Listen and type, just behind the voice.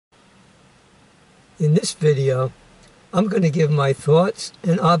In this video, I'm going to give my thoughts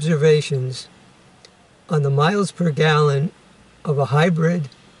and observations on the miles per gallon of a hybrid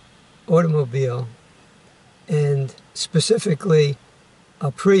automobile, and specifically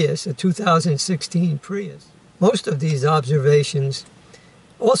a Prius, a 2016 Prius. Most of these observations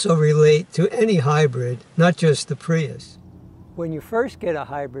also relate to any hybrid, not just the Prius. When you first get a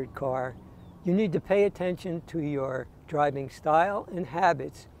hybrid car, you need to pay attention to your driving style and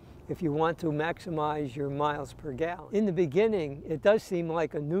habits if you want to maximize your miles per gallon. In the beginning, it does seem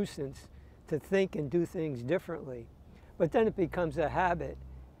like a nuisance to think and do things differently, but then it becomes a habit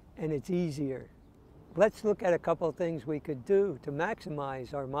and it's easier. Let's look at a couple of things we could do to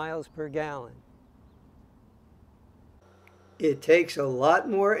maximize our miles per gallon. It takes a lot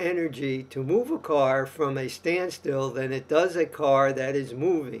more energy to move a car from a standstill than it does a car that is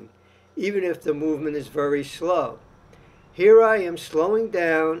moving, even if the movement is very slow. Here I am slowing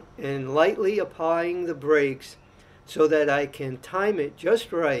down and lightly applying the brakes so that I can time it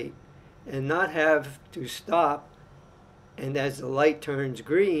just right and not have to stop, and as the light turns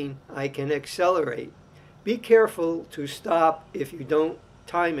green, I can accelerate. Be careful to stop if you don't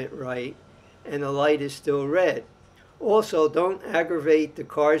time it right and the light is still red. Also, don't aggravate the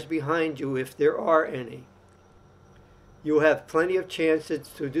cars behind you if there are any. You'll have plenty of chances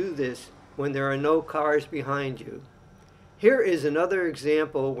to do this when there are no cars behind you. Here is another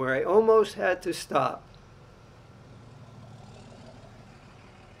example where I almost had to stop.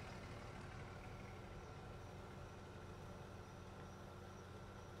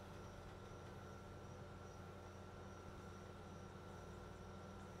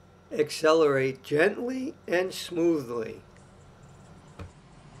 Accelerate gently and smoothly.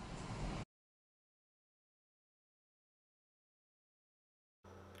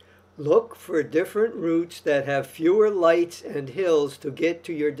 Look for different routes that have fewer lights and hills to get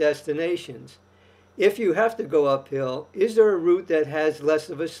to your destinations. If you have to go uphill, is there a route that has less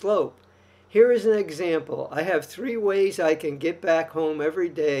of a slope? Here is an example. I have 3 ways I can get back home every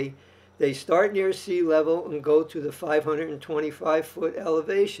day. They start near sea level and go to the 525-foot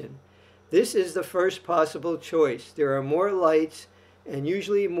elevation. This is the first possible choice. There are more lights and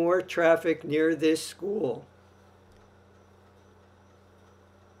usually more traffic near this school.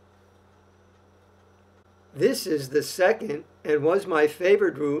 This is the second and was my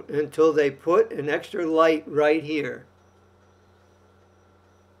favorite route until they put an extra light right here.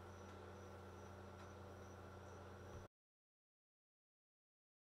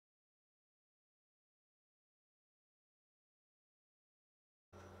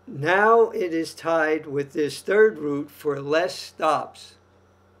 Now it is tied with this third route for less stops.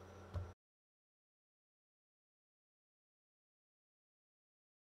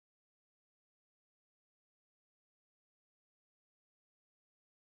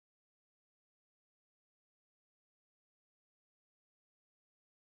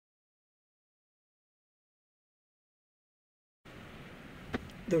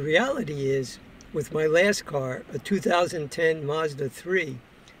 The reality is, with my last car, a 2010 Mazda 3,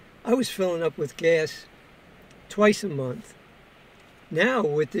 I was filling up with gas twice a month. Now,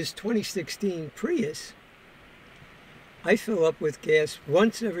 with this 2016 Prius, I fill up with gas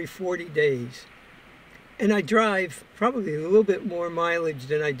once every 40 days. And I drive probably a little bit more mileage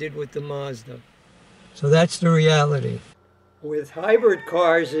than I did with the Mazda. So that's the reality. With hybrid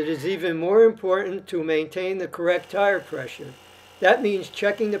cars, it is even more important to maintain the correct tire pressure. That means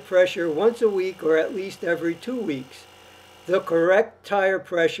checking the pressure once a week or at least every 2 weeks. The correct tire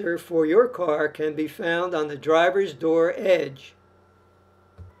pressure for your car can be found on the driver's door edge.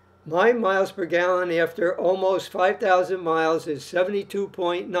 My miles per gallon after almost 5,000 miles is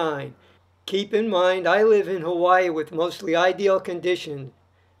 72.9. Keep in mind, I live in Hawaii with mostly ideal conditions,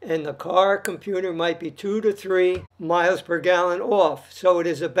 and the car computer might be 2 to 3 miles per gallon off, so it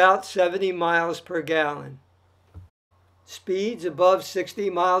is about 70 miles per gallon. Speeds above 60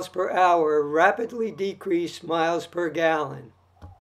 miles per hour rapidly decrease miles per gallon.